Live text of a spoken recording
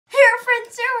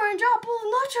friend Sarah, we're gonna draw a bowl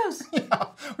of nachos.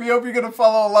 Yeah, we hope you're gonna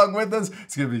follow along with us.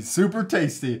 It's gonna be super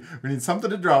tasty. We need something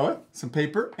to draw with, some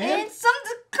paper, and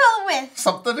something to color with.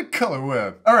 Something to color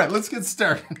with. All right, let's get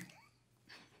started.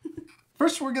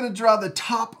 First, we're gonna draw the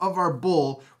top of our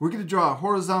bowl. We're gonna draw a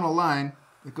horizontal line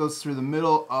that goes through the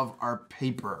middle of our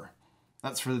paper.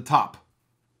 That's for the top.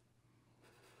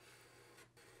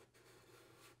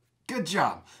 Good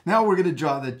job. Now we're gonna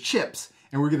draw the chips,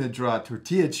 and we're gonna draw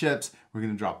tortilla chips. We're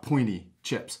gonna draw pointy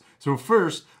chips. So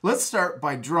first, let's start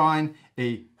by drawing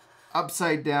a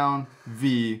upside down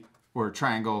V or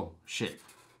triangle shape.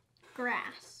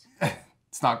 Grass.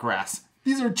 It's not grass.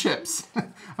 These are chips.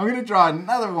 I'm gonna draw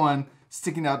another one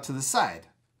sticking out to the side.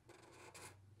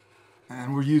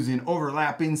 And we're using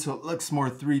overlapping so it looks more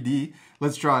 3D.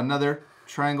 Let's draw another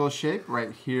triangle shape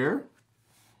right here.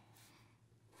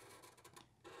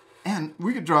 And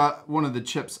we could draw one of the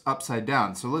chips upside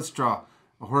down. So let's draw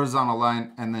a horizontal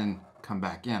line and then come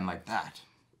back in like that.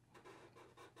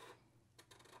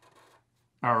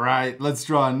 All right, let's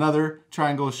draw another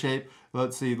triangle shape.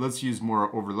 Let's see, let's use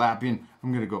more overlapping.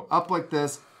 I'm gonna go up like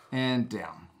this and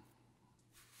down.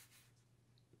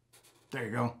 There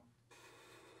you go.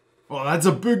 Well, that's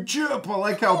a big chip. I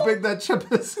like how big that chip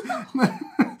is.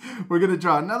 We're gonna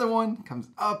draw another one, comes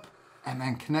up and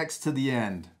then connects to the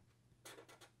end.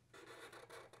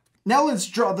 Now let's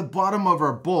draw the bottom of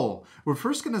our bowl. We're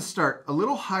first gonna start a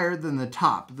little higher than the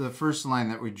top, the first line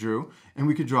that we drew, and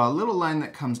we could draw a little line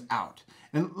that comes out.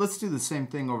 And let's do the same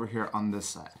thing over here on this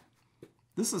side.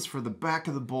 This is for the back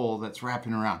of the bowl that's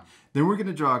wrapping around. Then we're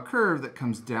gonna draw a curve that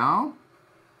comes down,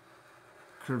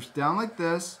 curves down like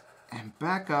this, and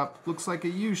back up, looks like a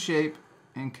U shape,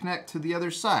 and connect to the other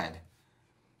side.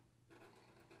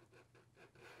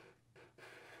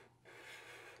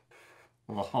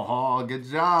 Oh, good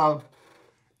job.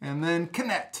 And then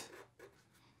connect.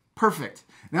 Perfect.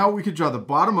 Now we could draw the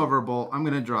bottom of our bowl. I'm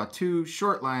gonna draw two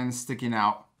short lines sticking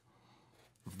out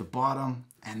of the bottom,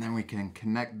 and then we can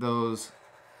connect those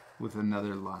with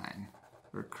another line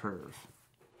or curve.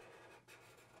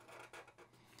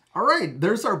 All right,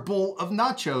 there's our bowl of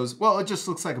nachos. Well, it just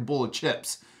looks like a bowl of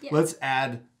chips. Yeah. Let's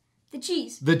add the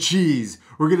cheese. The cheese.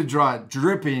 We're gonna draw it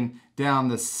dripping down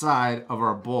the side of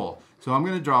our bowl. So I'm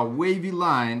gonna draw a wavy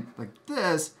line like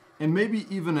this, and maybe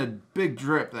even a big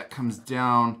drip that comes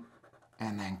down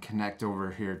and then connect over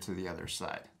here to the other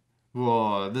side.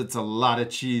 Whoa, that's a lot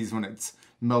of cheese when it's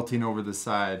melting over the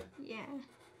side. Yeah.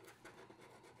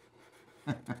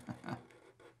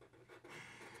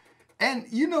 And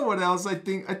you know what else I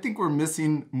think we're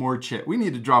missing more chip. We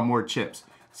need to draw more chips.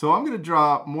 So I'm gonna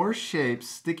draw more shapes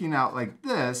sticking out like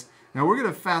this. Now we're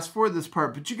gonna fast forward this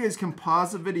part, but you guys can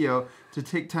pause the video to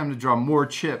take time to draw more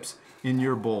chips in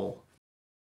your bowl.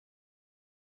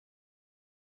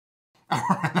 All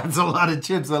right, that's a lot of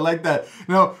chips, I like that.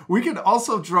 Now we could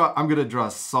also draw, I'm gonna draw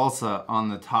salsa on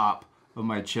the top of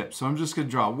my chips. So I'm just gonna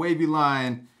draw a wavy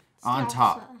line on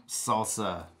top.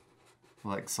 Salsa. I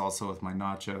like salsa with my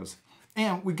nachos.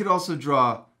 And we could also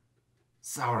draw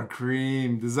sour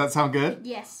cream. Does that sound good?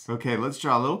 Yes. Okay, let's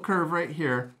draw a little curve right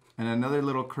here and another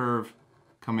little curve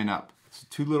coming up. So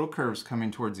two little curves coming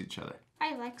towards each other.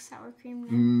 I like sour cream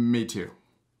now. Me too.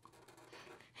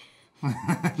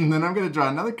 And then I'm gonna draw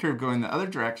another curve going the other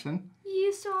direction. You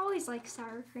used to always like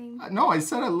sour cream. No, I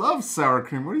said I love sour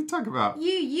cream. What are you talking about?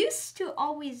 You used to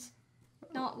always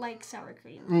not like sour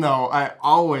cream. No, I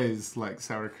always like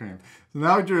sour cream. So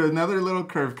now I drew another little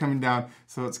curve coming down,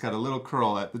 so it's got a little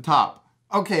curl at the top.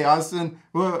 Okay, Austin,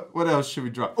 what else should we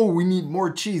draw? Oh, we need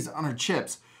more cheese on our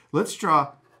chips. Let's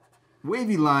draw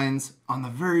wavy lines on the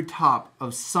very top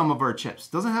of some of our chips.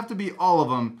 Doesn't have to be all of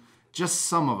them, just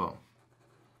some of them.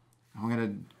 I'm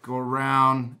gonna go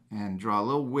around and draw a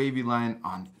little wavy line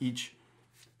on each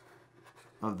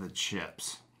of the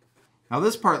chips. Now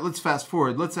this part, let's fast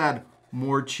forward. Let's add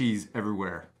more cheese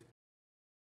everywhere.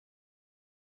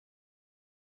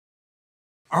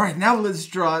 All right, now let's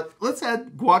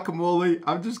add guacamole.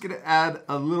 I'm just gonna add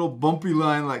a little bumpy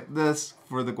line like this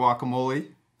for the guacamole.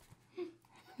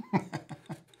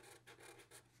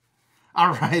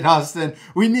 All right, Austin,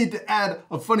 we need to add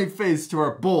a funny face to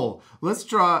our bowl. Let's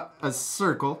draw a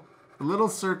circle, a little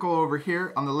circle over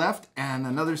here on the left and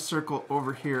another circle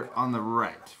over here on the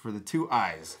right for the two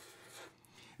eyes.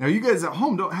 Now you guys at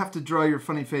home don't have to draw your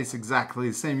funny face exactly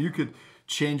the same. You could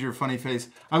change your funny face.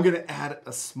 I'm gonna add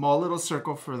a small little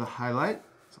circle for the highlight.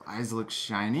 So eyes look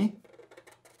shiny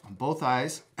on both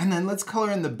eyes. And then let's color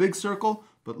in the big circle,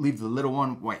 but leave the little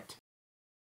one white.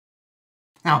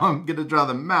 Now I'm gonna draw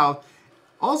the mouth.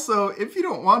 Also, if you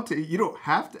don't want to, you don't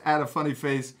have to add a funny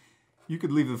face. You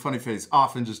could leave the funny face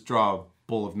off and just draw a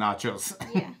bowl of nachos.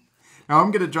 Yeah. Now I'm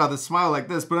gonna draw the smile like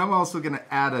this, but I'm also gonna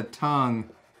add a tongue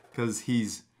because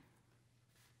he's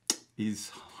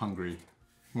hungry.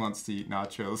 He wants to eat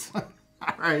nachos.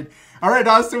 All right,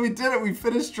 Austin, we did it. We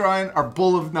finished drawing our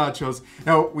bowl of nachos.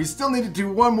 Now, we still need to do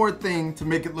one more thing to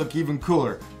make it look even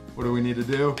cooler. What do we need to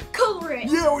do? Color it.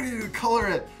 Yeah, we need to color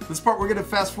it. This part we're gonna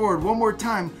fast forward one more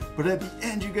time, but at the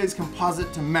end you guys can pause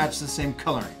it to match the same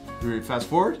coloring. You ready to fast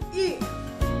forward? Yeah.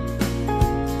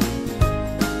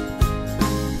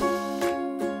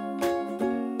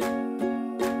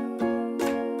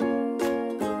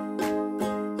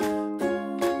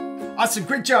 Austin,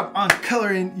 great job on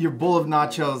coloring your bowl of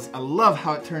nachos. I love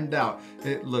how it turned out.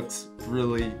 It looks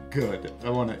really good.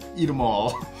 I want to eat them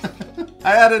all.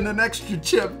 I added an extra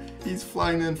chip. He's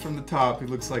flying in from the top. He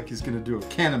looks like he's gonna do a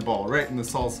cannonball right in the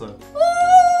salsa.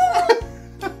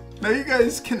 Now you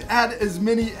guys can add as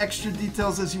many extra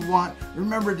details as you want.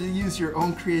 Remember to use your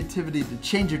own creativity to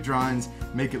change your drawings,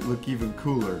 make it look even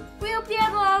cooler. We hope you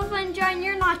had a lot of fun drawing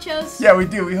your nachos. Yeah, we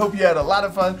do. We hope you had a lot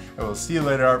of fun, and we'll see you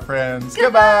later, our friends.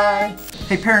 Goodbye.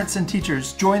 Hey, parents and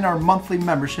teachers, join our monthly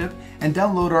membership and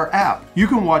download our app. You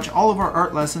can watch all of our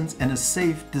art lessons in a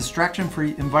safe,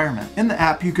 distraction-free environment. In the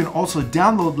app, you can also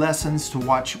download lessons to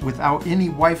watch without any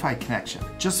Wi-Fi connection.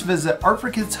 Just visit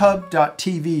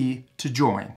artforkidshub.tv to join.